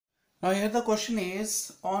Now here the question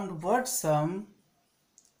is, on what sum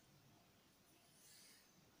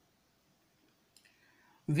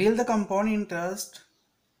will the compound interest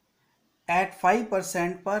at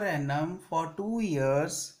 5% per annum for 2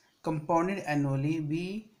 years compounded annually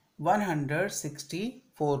be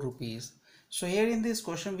 164 rupees. So here in this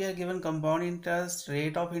question we are given compound interest,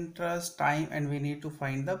 rate of interest, time, and we need to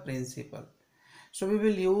find the principal. So we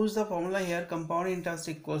will use the formula here. Compound interest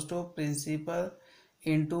equals to principal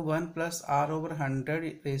into 1 plus r over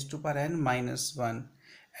 100 raised to power n minus 1,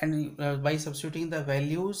 and by substituting the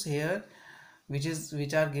values here which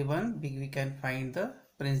are given, we can find the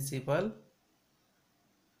principal.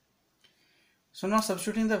 So now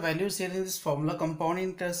substituting the values here in this formula, compound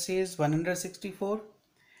interest is 164,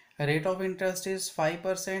 rate of interest is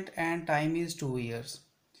 5%, and time is 2 years.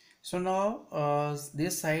 So now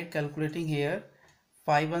this side calculating here,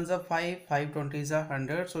 5 ones are 5, 5 20s are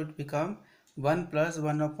 100, so it become 1 plus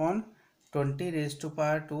 1 upon 20 raised to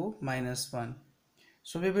power 2 minus 1.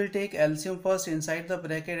 So we will take LCM first inside the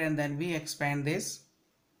bracket and then we expand this.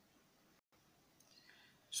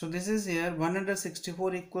 So this is here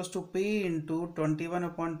 164 equals to P into 21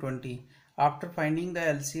 upon 20. After finding the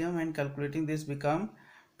LCM and calculating this become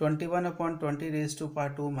 21 upon 20 raised to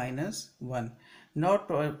power 2 minus 1. Now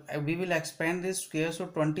we will expand this square. So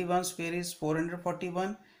 21 square is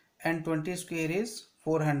 441 and 20 square is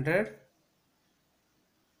 400.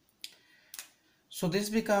 So this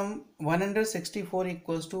become 164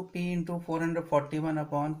 equals to P into 441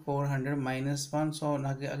 upon 400 minus 1. So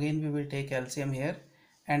again we will take LCM here,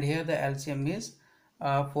 and here the LCM is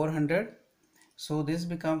 400. So this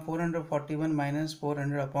become 441 minus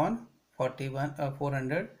 400 upon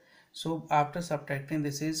 400. So after subtracting,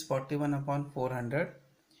 this is 41 upon 400.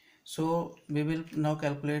 So we will now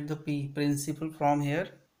calculate the principal from here.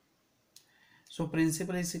 So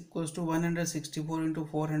principal is equals to 164 into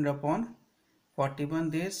 400 upon 41.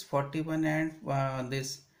 This 41 and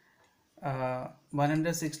this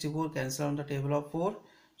 164 cancel on the table of 4.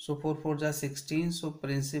 So 4 4s are 16. So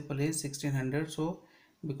principal is 1600. So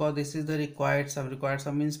because this is the required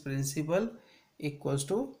sum means principal equals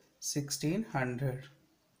to 1600.